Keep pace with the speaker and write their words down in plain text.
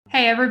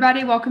Hey,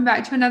 everybody. Welcome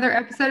back to another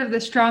episode of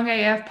the Strong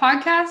AF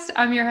podcast.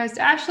 I'm your host,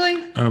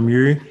 Ashley. I'm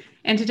Yuri.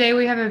 And today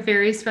we have a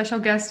very special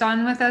guest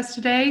on with us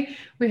today.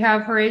 We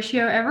have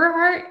Horatio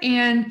Everhart,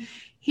 and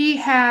he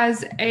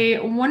has a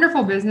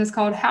wonderful business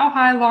called How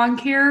High Lawn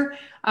Care.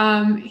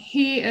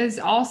 He is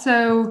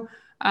also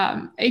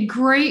a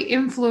great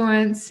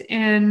influence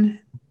in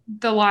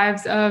the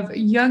lives of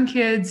young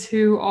kids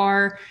who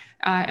are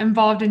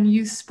involved in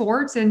youth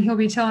sports, and he'll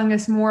be telling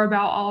us more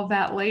about all of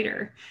that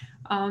later.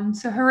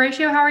 So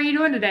Horatio, how are you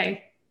doing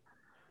today?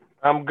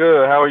 I'm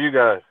good. How are you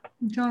guys?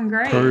 Doing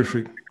great.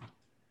 Perfect.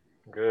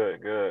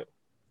 Good.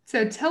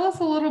 So tell us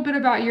a little bit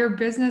about your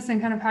business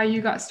and kind of how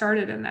you got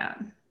started in that.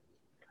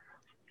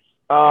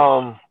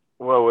 Well,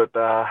 with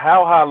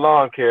How High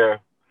Lawn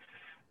Care,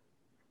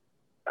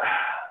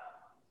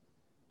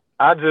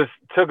 I just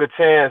took a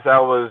chance. I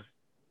was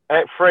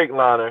at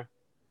Freightliner,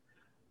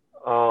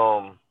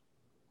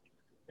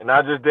 and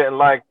I just didn't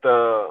like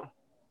the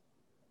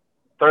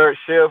third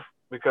shift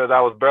because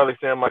I was barely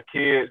seeing my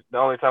kids. The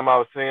only time I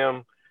would see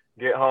them,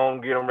 get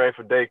home, get them ready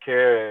for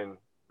daycare, and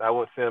I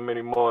wouldn't see them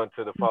anymore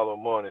until the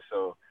following morning.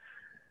 So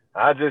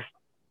I just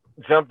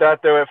jumped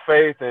out there with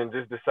faith and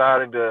just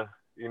decided to,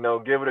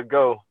 give it a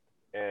go.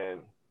 And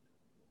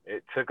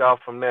it took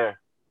off from there.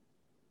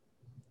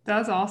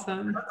 That's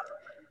awesome.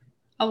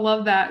 I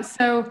love that.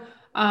 So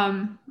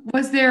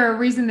was there a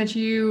reason that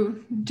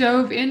you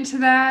dove into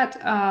that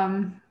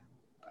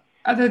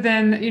other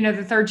than,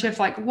 the third shift?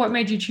 Like what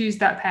made you choose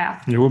that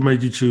path? Yeah, what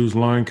made you choose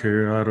lawn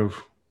care out of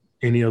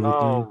any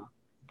other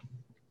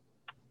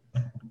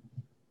thing?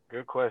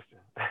 Good question.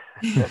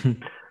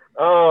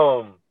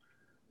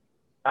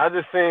 I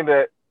just seen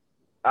that.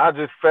 I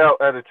just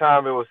felt at the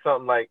time it was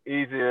something like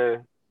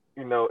easier,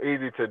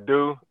 easy to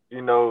do.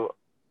 I'm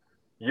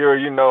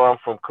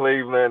from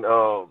Cleveland.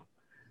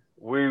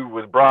 We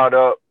was brought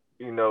up,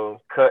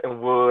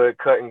 cutting wood,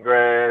 cutting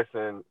grass,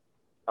 and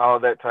all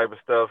that type of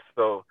stuff.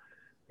 So,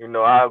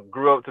 I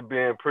grew up to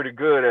being pretty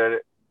good at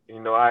it.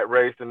 I had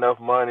raised enough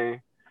money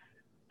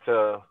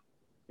to,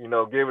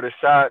 give it a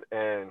shot,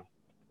 and,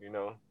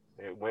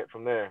 it went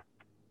from there.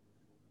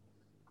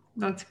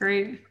 That's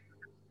great.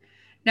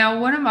 Now,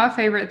 one of my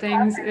favorite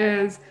things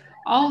is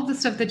all of the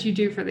stuff that you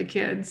do for the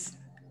kids.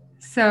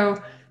 So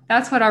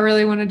that's what I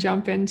really want to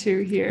jump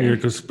into here. Yeah,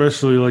 because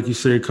especially like you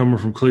said, coming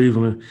from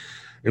Cleveland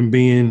and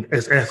being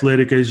as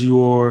athletic as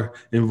you are,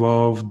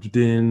 involved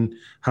in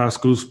high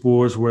school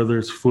sports, whether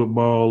it's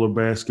football or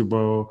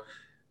basketball,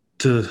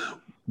 to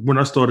when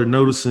I started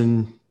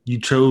noticing you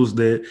chose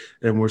that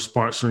and were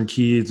sponsoring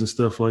kids and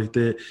stuff like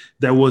that,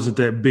 that wasn't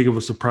that big of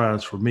a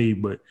surprise for me.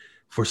 But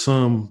for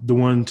some, the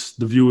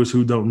viewers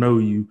who don't know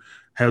you,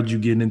 how'd you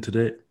get into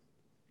that?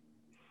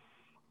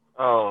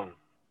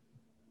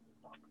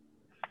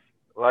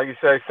 Like you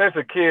say, since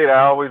a kid,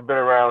 I always been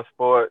around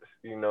sports.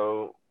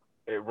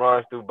 It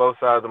runs through both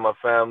sides of my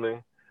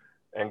family.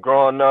 And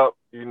growing up,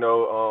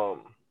 my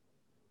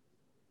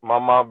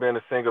mom being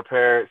a single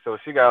parent, so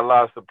she got a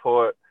lot of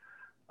support.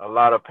 A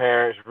lot of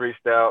parents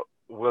reached out,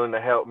 willing to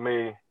help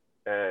me,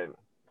 and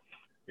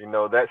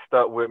that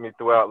stuck with me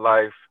throughout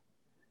life.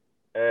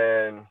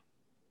 And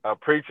a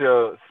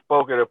preacher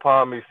spoke it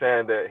upon me,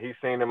 saying that he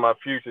seen in my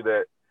future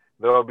that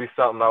there will be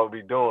something I will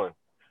be doing.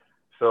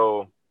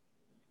 So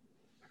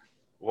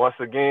once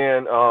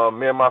again,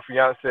 me and my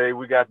fiance,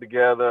 we got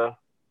together.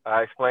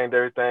 I explained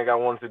everything I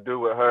wanted to do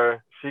with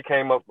her. She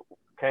came up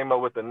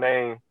with the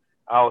name,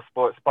 our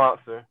sports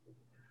sponsor,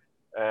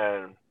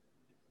 and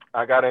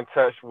I got in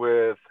touch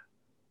with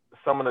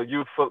some of the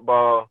youth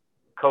football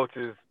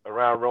coaches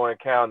around Rowan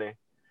County,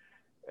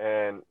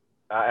 and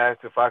I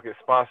asked if I could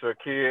sponsor a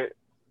kid.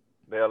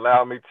 They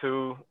allowed me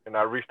to, and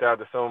I reached out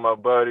to some of my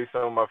buddies,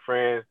 some of my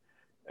friends,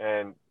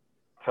 and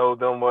told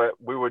them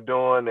what we were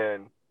doing,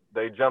 and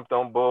they jumped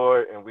on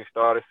board, and we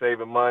started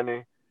saving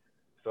money.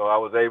 So I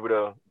was able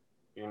to,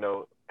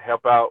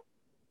 help out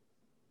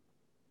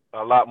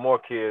a lot more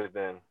kids.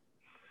 And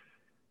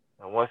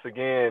once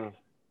again,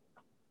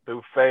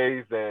 through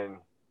faith and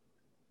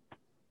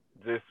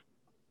just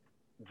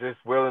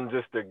willing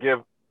just to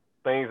give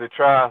things a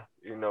try,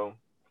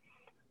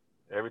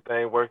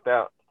 everything worked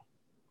out.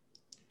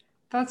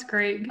 That's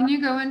great. Can you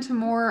go into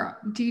more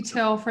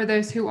detail for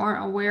those who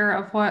aren't aware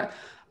of what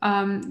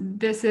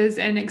this is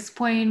and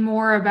explain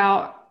more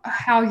about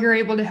how you're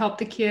able to help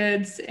the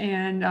kids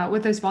and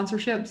with those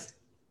sponsorships?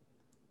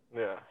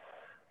 Yeah.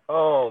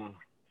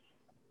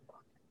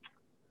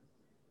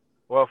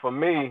 Well, for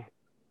me,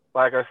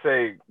 like I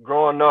say,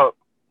 growing up,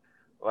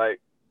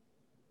 like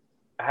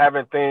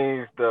having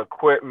things, the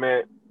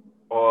equipment,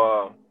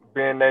 or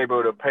being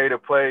able to pay to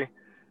play,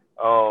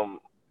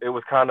 it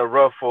was kind of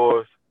rough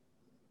for us.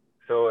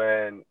 So,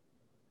 and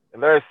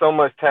there's so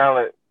much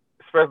talent,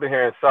 especially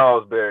here in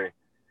Salisbury,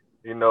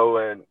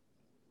 and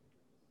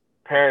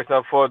parents,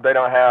 unfortunately, they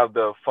don't have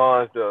the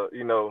funds to,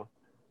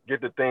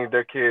 get the things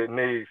their kids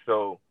need.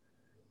 So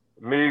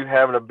me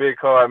having a big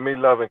heart, me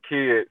loving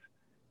kids,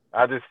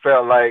 I just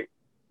felt like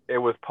it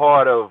was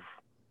part of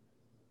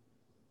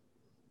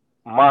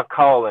my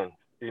calling,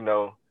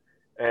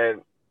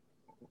 and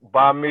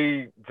by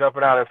me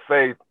jumping out in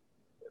faith,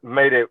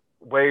 made it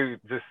way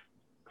just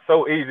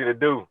so easy to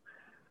do.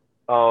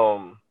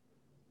 Um,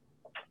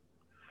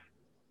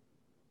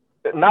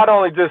 Not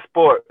only just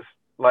sports,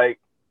 like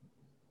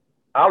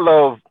I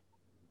love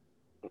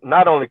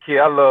not only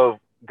kids, I love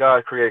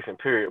God's creation,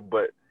 period.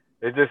 But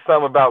it's just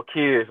something about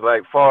kids,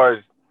 like far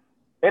as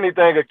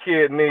anything a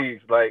kid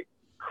needs, like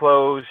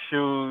clothes,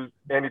 shoes,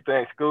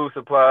 anything, school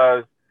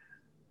supplies.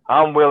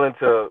 I'm willing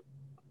to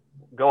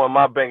go in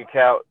my bank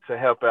account to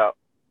help out,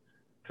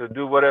 to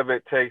do whatever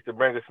it takes to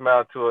bring a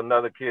smile to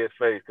another kid's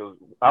face. Because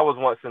I was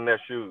once in their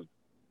shoes.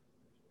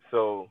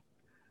 So,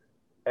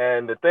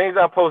 and the things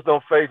I post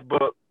on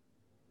Facebook,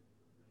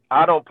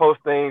 I don't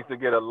post things to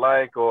get a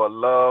like or a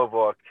love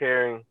or a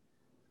caring.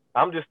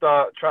 I'm just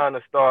trying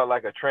to start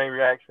like a train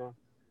reaction.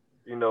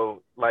 You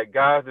know, like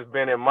guys that's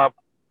been in my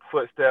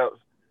footsteps.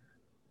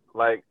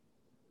 Like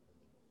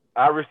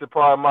I reached a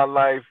part of my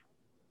life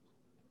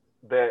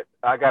that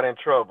I got in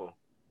trouble.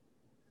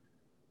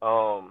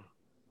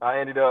 I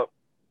ended up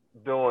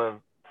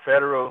doing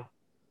federal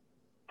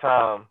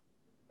time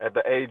at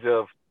the age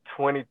of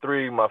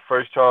 23, my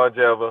first charge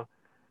ever.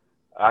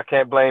 I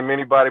can't blame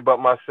anybody but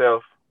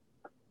myself.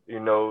 You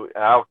know,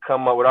 I'll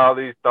come up with all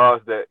these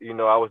thoughts that, you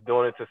know, I was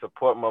doing it to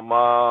support my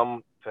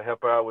mom, to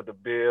help her out with the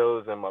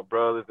bills and my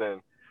brothers.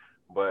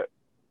 But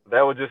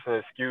that was just an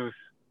excuse,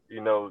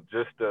 you know,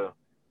 just to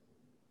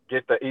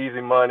get the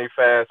easy money,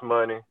 fast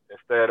money,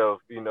 instead of,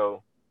 you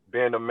know,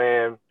 being a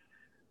man,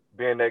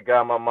 being that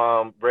guy my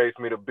mom raised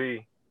me to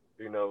be,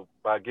 you know,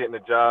 by getting a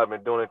job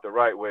and doing it the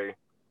right way.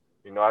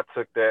 You know, I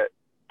took that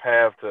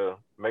path to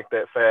make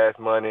that fast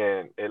money,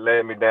 and it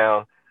led me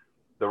down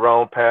the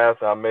wrong path.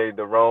 I made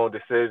the wrong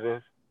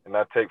decisions, and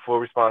I take full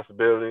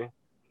responsibility.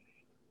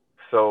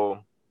 So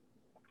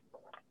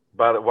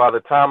while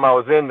the time I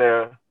was in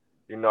there,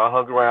 you know, I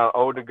hung around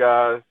older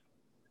guys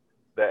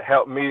that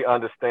helped me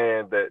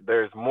understand that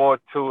there's more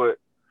to it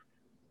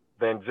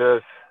than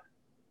just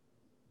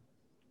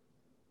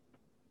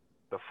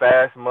the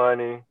fast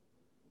money,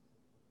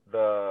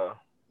 the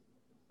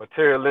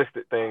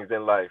materialistic things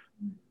in life,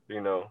 you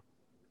know.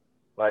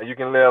 Like you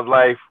can live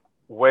life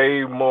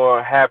way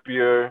more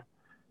happier,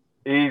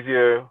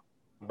 easier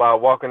by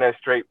walking that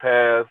straight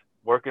path,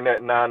 working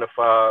that 9 to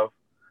 5.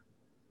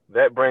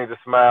 That brings a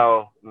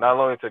smile not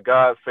only to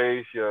God's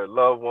face, your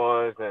loved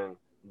ones, and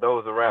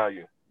those around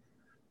you.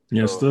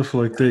 Yeah, stuff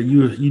like that.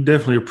 You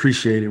definitely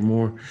appreciate it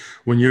more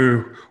when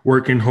you're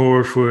working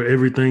hard for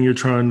everything you're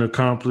trying to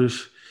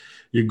accomplish.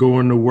 You're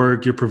going to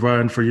work, you're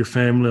providing for your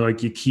family,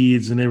 like your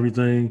kids and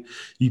everything.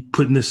 You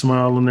putting a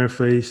smile on their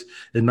face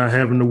and not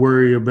having to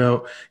worry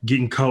about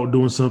getting caught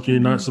doing something you're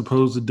not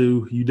supposed to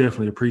do. You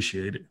definitely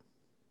appreciate it.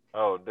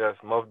 Oh, that's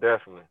most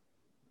definitely.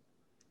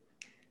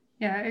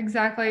 Yeah,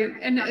 exactly.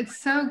 And it's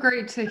so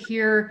great to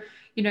hear,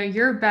 you know,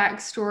 your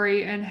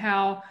backstory and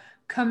how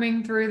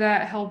coming through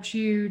that helped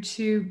you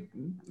to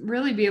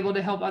really be able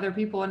to help other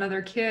people and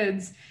other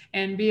kids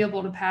and be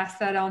able to pass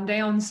that on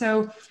down.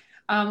 So,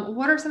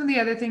 what are some of the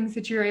other things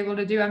that you're able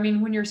to do? I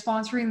mean, when you're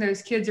sponsoring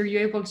those kids, are you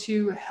able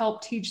to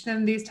help teach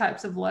them these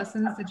types of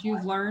lessons that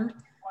you've learned?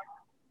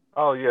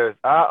 Oh yes,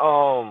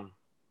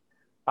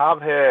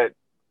 I've had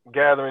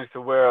gatherings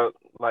to where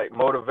like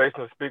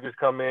motivational speakers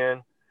come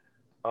in.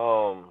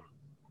 Um,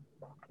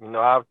 you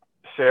know, I've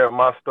shared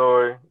my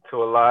story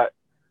to a lot.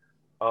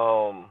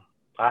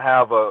 I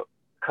have a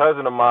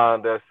cousin of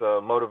mine that's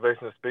a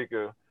motivational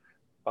speaker,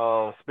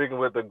 speaking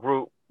with a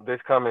group this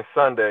coming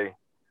Sunday.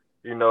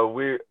 You know,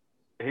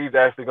 he's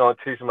actually going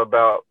to teach them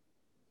about,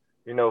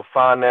 you know,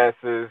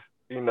 finances,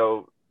 you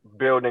know,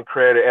 building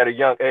credit at a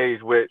young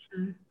age, which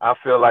I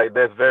feel like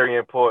that's very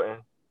important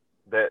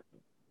that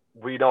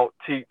we don't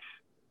teach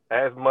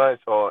as much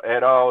or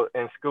at all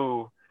in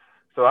school.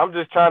 So I'm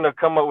just trying to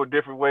come up with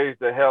different ways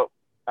to help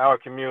our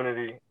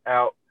community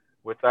out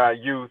with our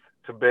youth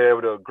to be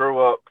able to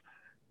grow up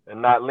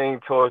and not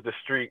lean towards the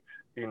streets,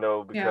 you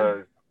know,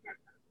 because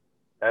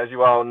as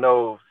you all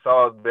know,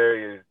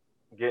 Salisbury is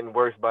getting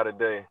worse by the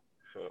day.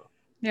 So.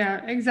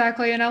 Yeah,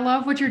 exactly. And I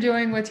love what you're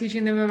doing with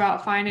teaching them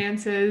about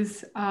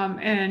finances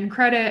and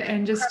credit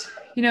and just,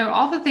 you know,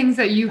 all the things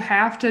that you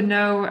have to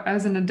know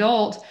as an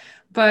adult,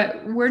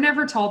 but we're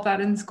never taught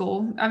that in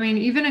school. I mean,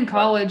 even in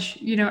college,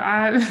 you know,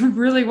 I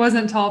really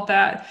wasn't taught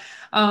that.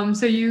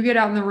 So you get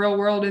out in the real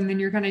world and then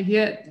you're going to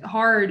hit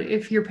hard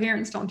if your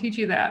parents don't teach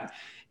you that.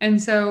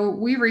 And so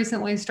we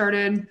recently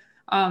started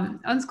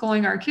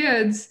unschooling our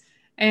kids.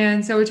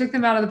 And so we took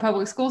them out of the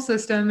public school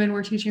system and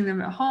we're teaching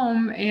them at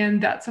home. And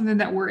that's something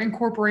that we're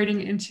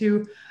incorporating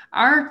into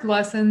our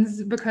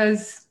lessons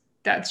because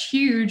that's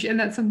huge. And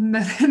that's something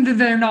that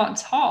they're not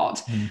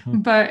taught,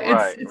 but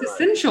it's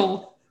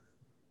essential.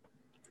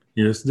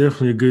 Yeah, it's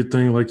definitely a good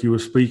thing, like you were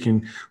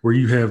speaking, where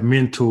you have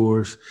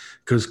mentors.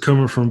 Because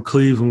coming from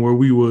Cleveland, where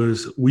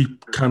we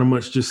kind of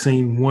much just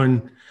seen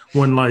one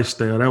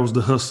lifestyle. That was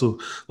the hustle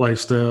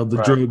lifestyle,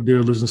 the drug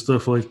dealers and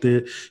stuff like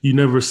that. You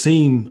never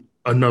seen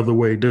another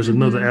way. There's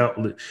another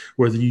outlet,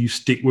 whether you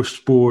stick with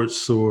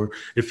sports or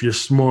if you're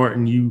smart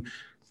and you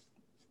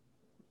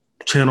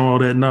channel all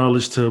that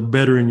knowledge to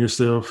bettering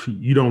yourself.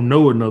 You don't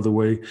know another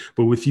way.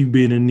 But with you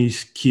being in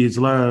these kids'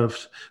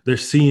 lives, they're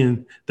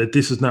seeing that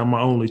this is not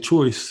my only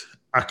choice.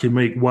 I can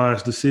make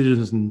wise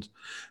decisions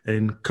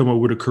and come up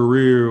with a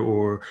career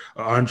or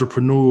an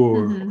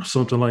entrepreneur or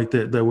something like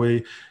that. That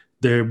way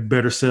they're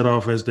better set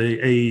off as they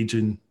age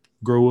and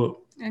grow up.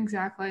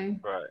 Exactly.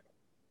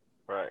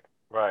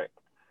 Right.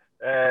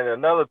 And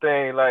another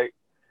thing, like,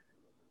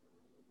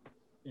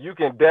 you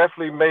can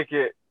definitely make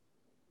it,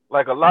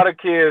 like, a lot of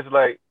kids,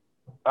 like,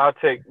 I'll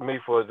take me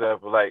for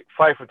example, like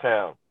Pfeiffer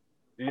Town.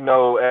 You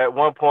know, at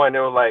one point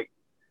there were like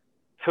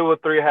 2 or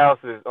 3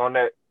 houses on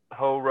that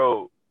whole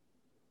road.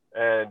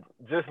 And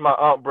just my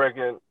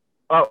upbringing,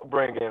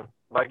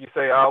 like you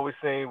say, I always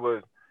seen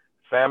was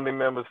family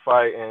members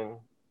fighting,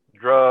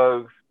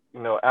 drugs,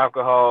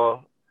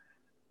 alcohol.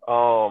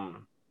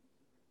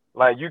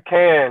 Like, you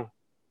can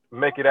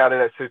make it out of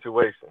that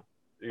situation,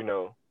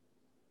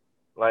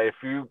 Like, if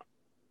you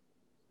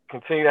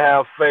continue to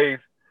have faith,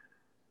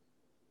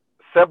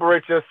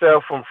 separate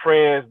yourself from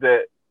friends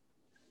that,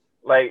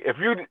 like, if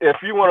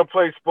you want to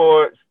play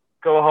sports,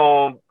 go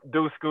home,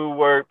 do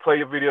schoolwork, play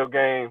your video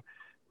game,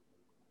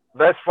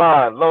 that's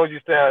fine, as long as you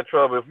stay out of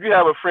trouble. If you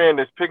have a friend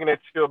that's picking at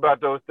you about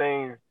those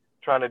things,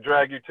 trying to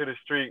drag you to the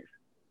streets,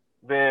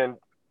 then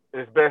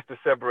it's best to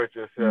separate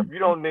yourself. You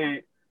don't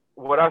need,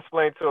 what I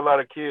explain to a lot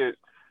of kids,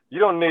 you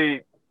don't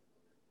need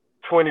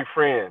 20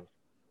 friends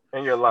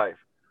in your life.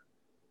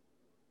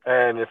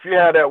 And if you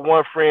have that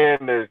one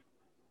friend that's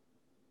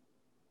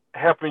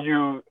helping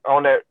you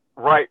on that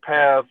right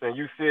path and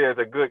you see it as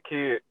a good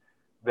kid,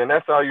 then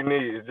that's all you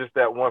need, is just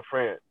that one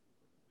friend.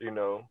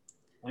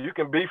 You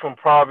can be from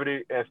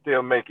poverty and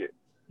still make it.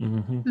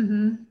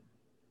 And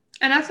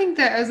I think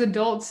that as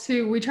adults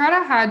too, we try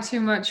to hide too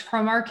much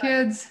from our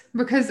kids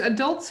because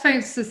adults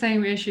face the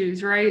same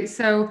issues, right?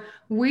 So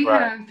we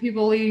have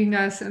people leading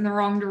us in the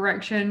wrong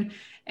direction,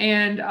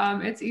 and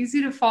it's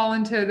easy to fall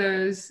into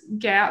those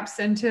gaps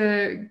and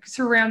to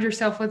surround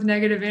yourself with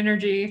negative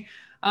energy.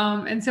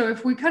 And so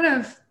if we kind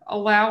of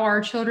allow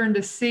our children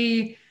to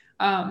see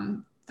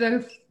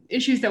the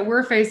issues that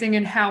we're facing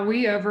and how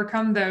we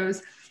overcome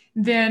those,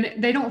 then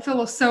they don't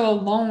feel so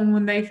alone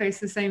when they face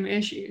the same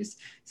issues.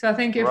 So I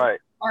think if we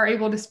are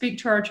able to speak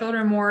to our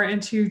children more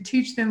and to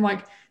teach them,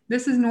 like,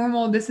 this is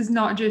normal, this is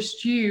not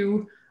just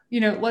you,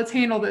 let's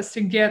handle this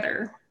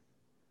together.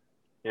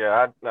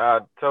 Yeah, I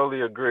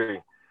totally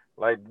agree.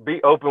 Like,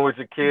 be open with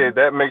your kids.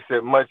 That makes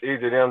it much easier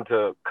for them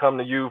to come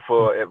to you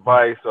for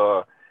advice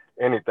or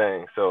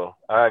anything. So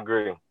I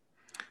agree.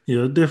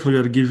 Yeah, I definitely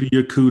got to give you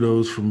your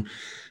kudos from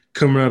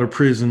coming out of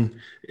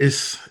prison.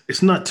 It's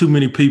not too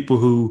many people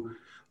who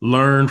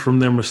learn from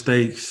their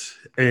mistakes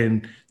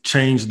and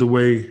change the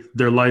way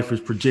their life is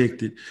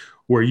projected,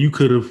 where you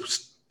could have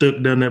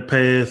stuck down that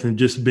path and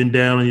just been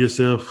down on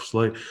yourself. It's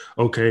like,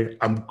 okay,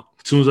 as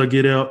soon as I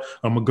get out,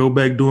 I'm gonna go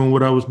back doing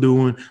what I was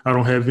doing. I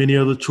don't have any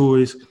other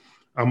choice.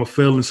 I'm a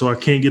felon, so I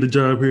can't get a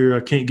job here. I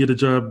can't get a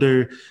job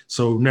there.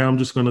 So now I'm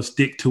just gonna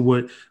stick to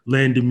what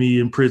landed me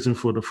in prison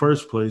for the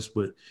first place.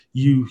 But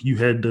you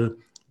had the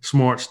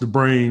smarts, the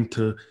brain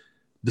to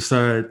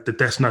decide that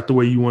that's not the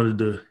way you wanted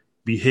to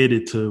be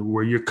headed, to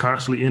where you're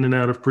constantly in and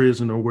out of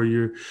prison or where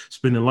you're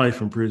spending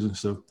life in prison.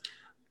 So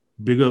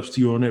big ups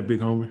to you on that, big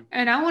homie.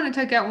 And I want to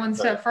take that one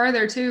step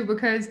further too,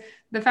 because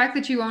the fact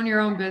that you own your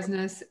own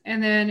business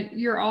and then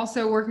you're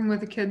also working with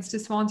the kids to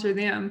sponsor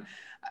them,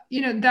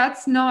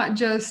 that's not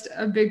just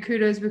a big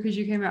kudos because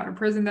you came out of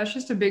prison. That's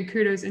just a big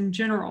kudos in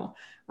general,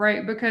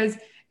 right? Because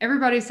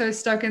everybody's so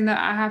stuck in that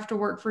I have to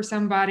work for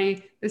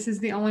somebody. This is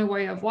the only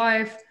way of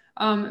life.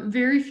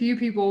 Very few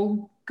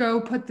people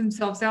go put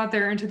themselves out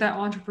there into that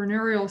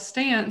entrepreneurial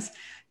stance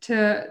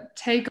to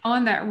take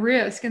on that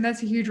risk. And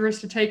that's a huge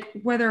risk to take,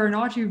 whether or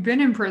not you've been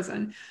in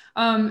prison.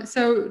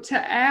 So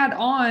to add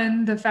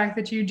on the fact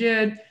that you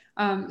did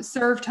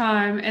serve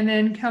time and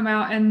then come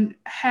out and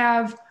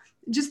have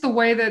just the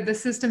way that the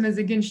system is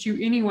against you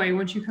anyway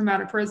once you come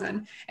out of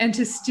prison, and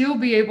to still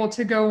be able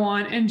to go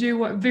on and do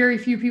what very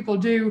few people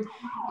do,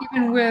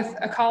 even with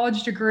a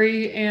college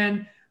degree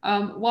and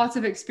lots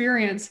of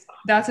experience,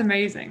 that's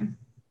amazing.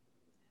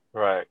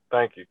 Right.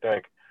 Thank you.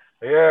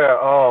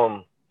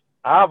 Yeah.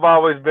 I've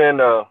always been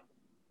a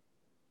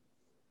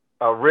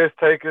risk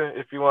taker,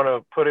 if you want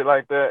to put it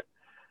like that.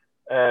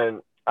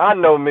 And I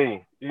know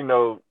me,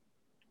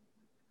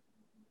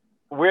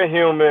 we're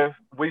human.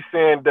 We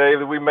sin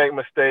daily. We make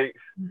mistakes.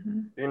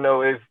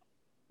 It's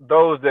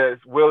those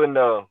that's willing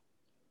to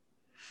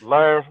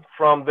learn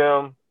from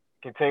them,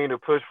 continue to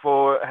push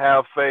forward,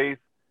 have faith.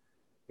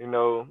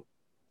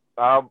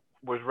 I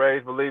was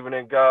raised believing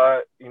in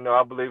God.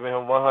 I believe in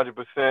him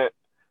 100%.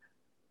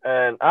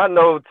 And I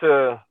know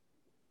to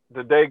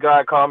the day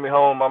God called me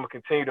home, I'm going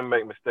to continue to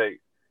make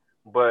mistakes.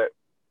 But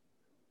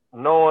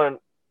knowing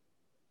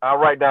I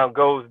write down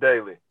goals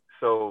daily.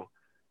 So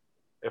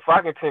if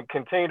I can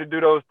continue to do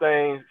those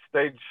things,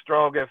 stay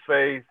strong in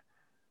faith,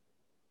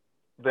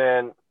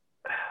 then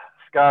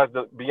sky's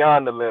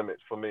beyond the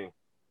limits for me.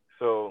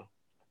 So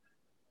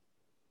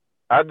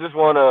I just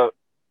want to,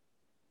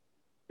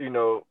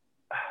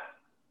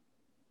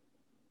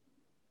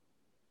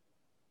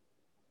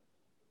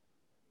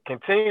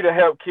 continue to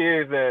help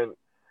kids and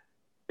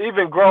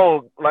even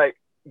grown, like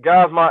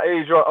guys my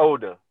age or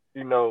older,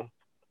 you know.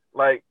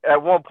 Like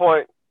at one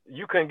point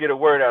you couldn't get a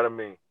word out of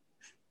me.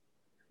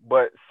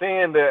 But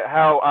seeing that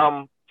how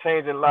I'm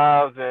changing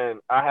lives and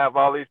I have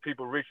all these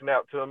people reaching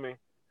out to me,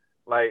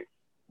 like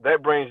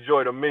that brings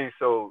joy to me.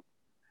 So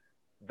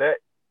that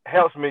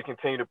helps me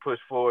continue to push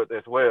forward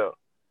as well.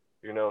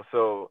 You know,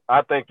 so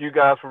I thank you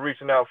guys for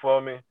reaching out for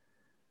me,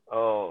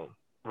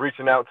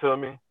 reaching out to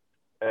me,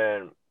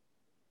 and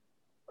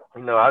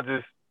you know, I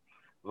just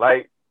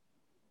like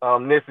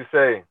Nipsey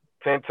say,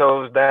 10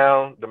 toes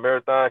down, the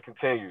marathon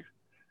continues,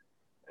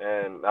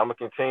 and I'm gonna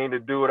continue to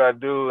do what I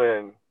do,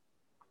 and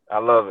I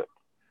love it.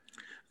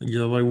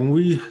 Yeah, like when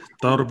we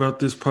thought about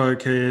this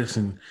podcast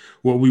and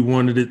what we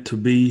wanted it to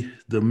be,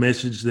 the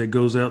message that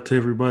goes out to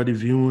everybody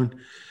viewing,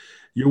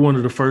 you're one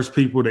of the first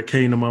people that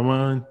came to my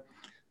mind,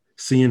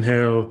 seeing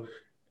how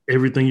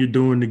everything you're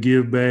doing to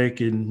give back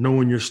and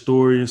knowing your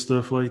story and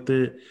stuff like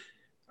that.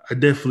 I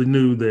definitely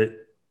knew that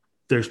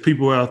there's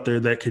people out there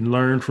that can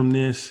learn from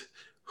this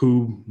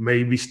who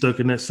may be stuck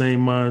in that same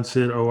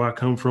mindset. Oh, I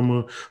come from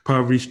a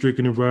poverty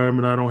stricken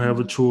environment. I don't have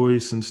a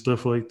choice and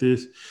stuff like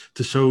this,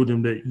 to show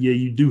them that, yeah,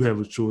 you do have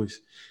a choice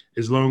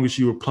as long as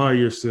you apply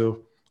yourself.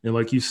 And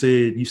like you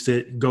said, you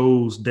set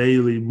goals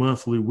daily,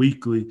 monthly,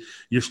 weekly.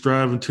 You're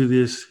striving to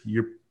this.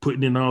 You're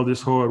putting in all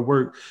this hard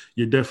work.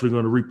 You're definitely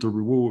going to reap the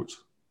rewards.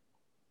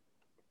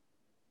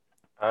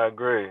 I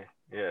agree.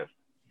 Yes.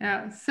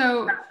 Yeah.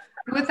 So,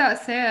 with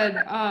that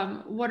said,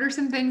 what are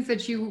some things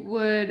that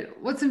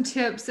what's some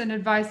tips and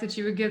advice that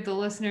you would give the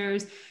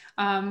listeners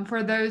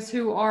for those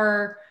who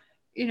are,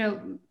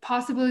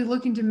 possibly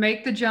looking to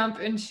make the jump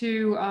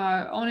into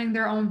owning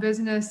their own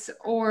business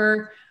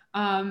or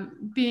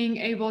being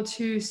able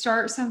to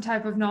start some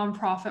type of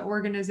nonprofit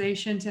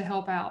organization to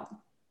help out?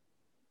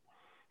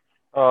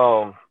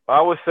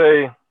 I would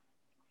say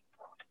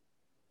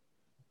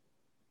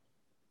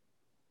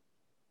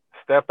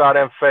step out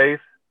in faith.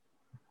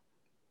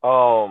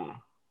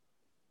 Um,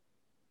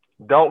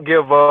 don't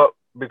give up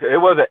because it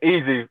wasn't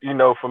easy, you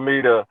know, for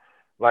me to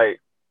like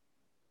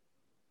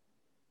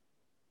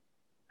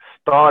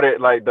start it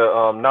like the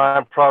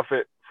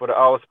nonprofit for the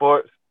all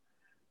sports.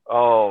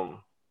 Um,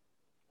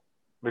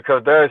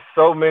 because there's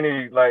so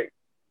many like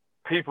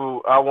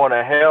people I want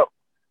to help,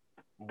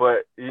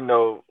 but you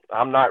know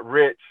I'm not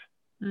rich,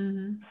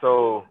 Mm-hmm.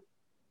 so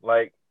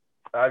like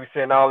I've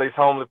seen all these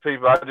homeless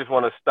people. I just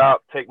want to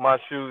stop, take my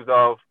shoes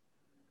off,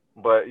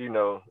 but you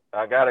know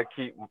I gotta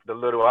keep the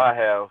little I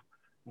have.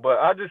 But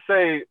I just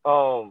say,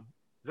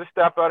 just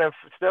step out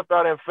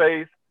in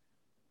faith.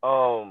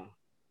 Um,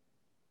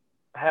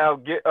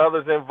 get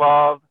others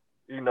involved.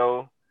 You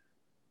know,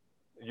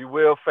 you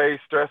will face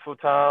stressful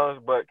times,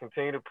 but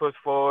continue to push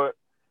forward.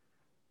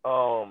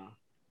 Um,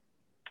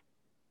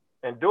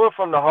 and do it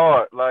from the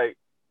heart. Like,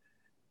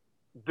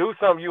 do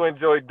something you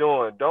enjoy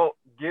doing. Don't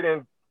get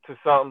into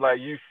something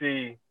like you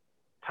see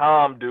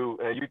Tom do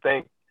and you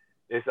think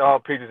it's all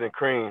peaches and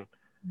cream.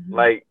 Mm-hmm.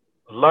 Like,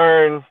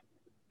 learn,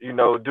 you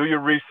know, do your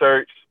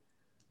research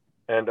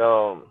and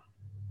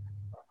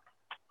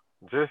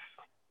just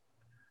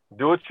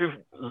do what you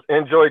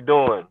enjoy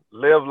doing.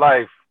 Live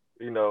life.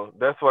 You know,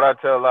 that's what I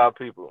tell a lot of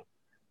people.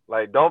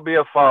 Like, don't be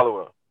a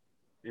follower.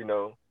 You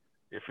know,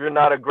 if you're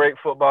not a great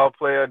football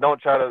player,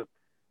 don't try to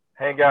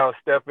hang out and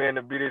step in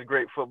to be this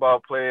great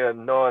football player,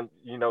 knowing,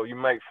 you know, you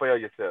might fail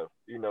yourself.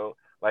 You know,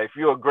 like if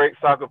you're a great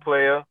soccer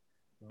player,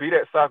 be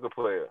that soccer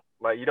player.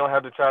 Like, you don't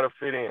have to try to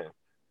fit in,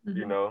 Mm-hmm.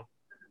 you know.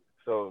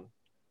 So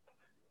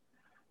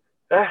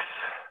that's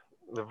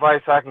the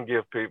advice I can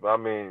give people. I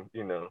mean,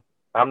 you know,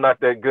 I'm not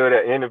that good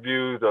at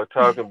interviews or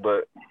talking,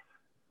 but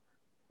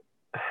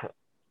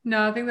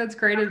No, I think that's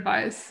great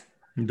advice.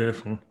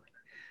 Definitely.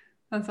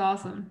 That's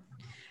awesome.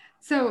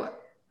 So,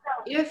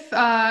 if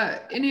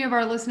any of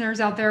our listeners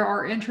out there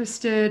are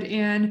interested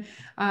in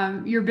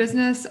your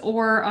business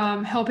or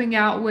helping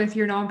out with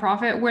your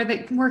nonprofit,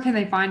 where can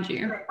they find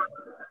you?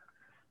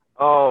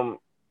 on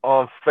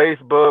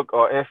Facebook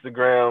or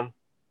Instagram,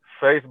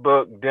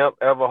 Facebook Dimp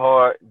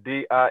Everhart,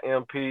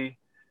 DIMP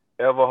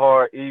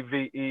Everhart,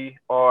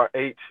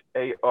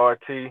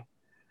 Everhart.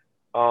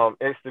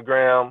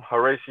 Instagram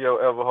Horatio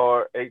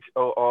Everhart,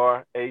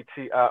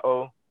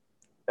 Horatio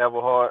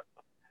Everhart.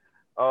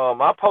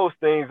 I post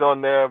things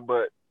on there,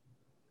 but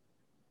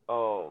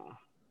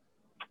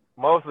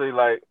mostly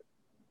like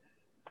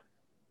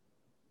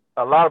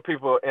a lot of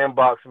people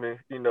inbox me,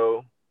 you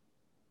know,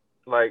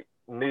 like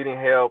needing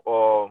help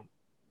or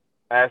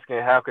asking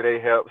how could they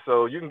help.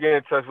 So you can get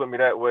in touch with me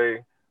that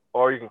way,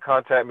 or you can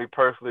contact me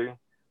personally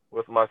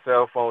with my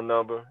cell phone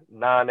number,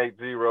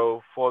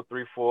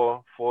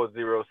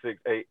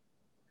 980-434-4068.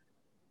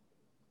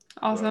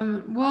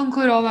 Awesome. We'll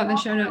include all that in the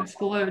show notes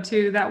below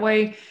too. That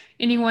way,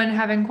 anyone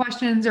having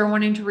questions or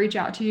wanting to reach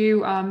out to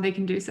you, they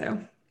can do so.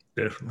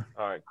 Definitely.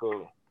 All right,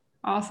 cool.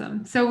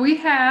 Awesome. So we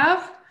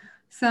have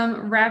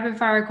some rapid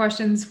fire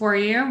questions for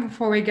you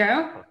before we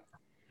go.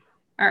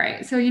 All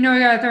right. So we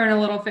got to throw in a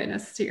little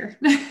fitness here.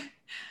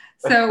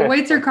 So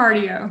weights or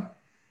cardio?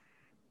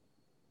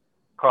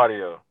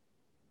 Cardio.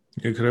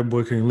 Yeah, because that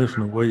boy can't lift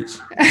no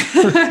weights.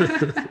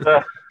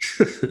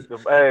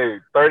 Hey,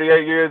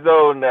 38 years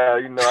old now.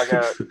 You know, I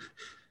got to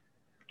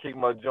keep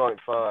my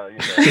joints fine. You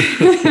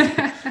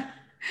know.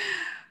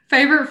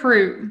 Favorite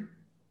fruit?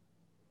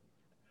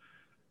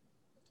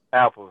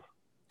 Apples.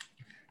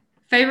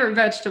 Favorite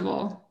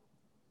vegetable?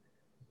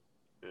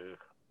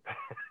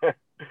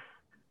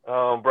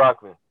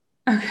 Broccoli.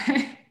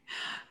 Okay.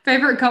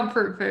 Favorite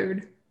comfort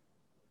food?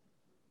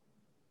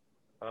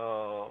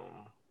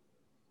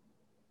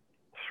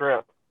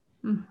 Shrimp.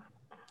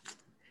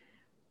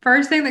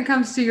 First thing that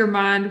comes to your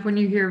mind when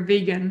you hear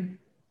vegan?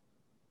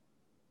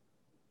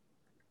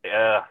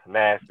 Yeah,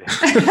 nasty.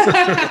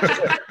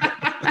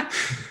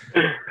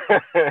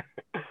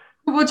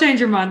 We'll change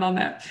your mind on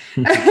that.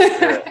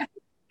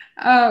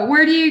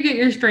 Where do you get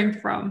your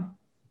strength from?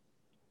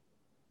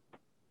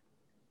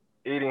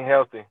 Eating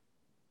healthy.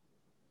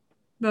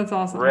 That's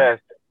awesome.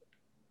 Rest.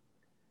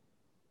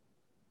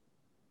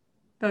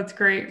 That's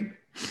great.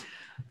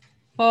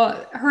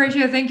 Well,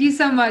 Horatio, thank you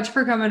so much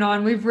for coming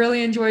on. We've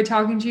really enjoyed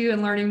talking to you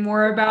and learning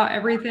more about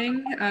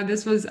everything.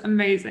 This was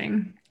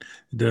amazing.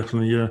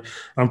 Definitely, yeah.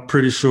 I'm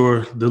pretty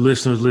sure the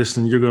listeners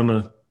listening, you're going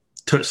to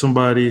touch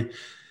somebody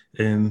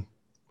and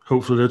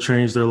hopefully they'll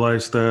change their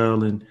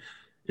lifestyle. And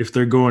if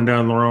they're going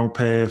down the wrong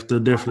path, they'll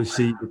definitely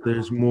see that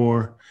there's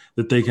more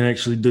that they can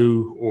actually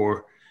do,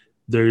 or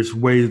there's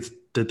ways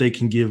that they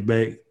can give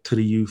back to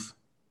the youth.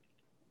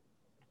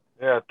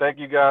 Yeah, thank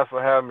you guys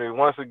for having me.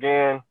 Once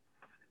again,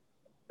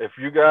 if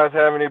you guys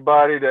have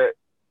anybody that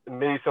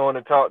needs someone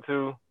to talk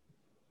to,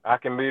 I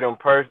can meet them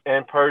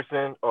in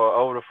person or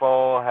over the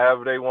phone,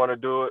 however they want to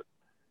do it.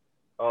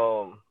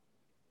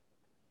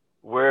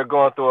 We're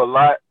going through a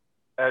lot,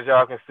 as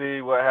y'all can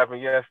see what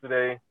happened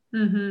yesterday.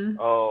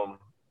 Mm-hmm.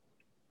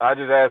 I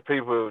just ask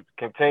people to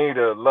continue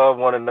to love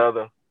one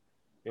another.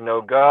 You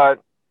know, God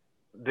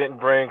didn't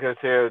bring us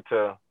here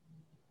to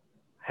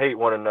hate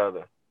one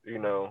another. You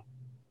know,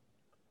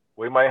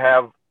 we might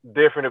have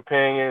different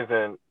opinions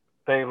and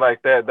things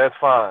like that. That's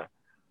fine.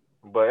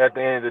 But at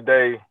the end of the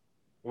day,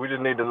 we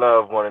just need to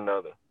love one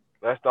another.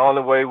 That's the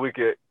only way we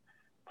could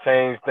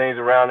change things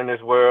around in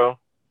this world.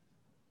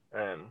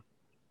 And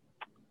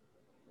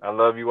I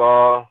love you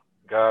all.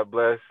 God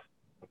bless.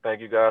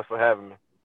 Thank you guys for having me.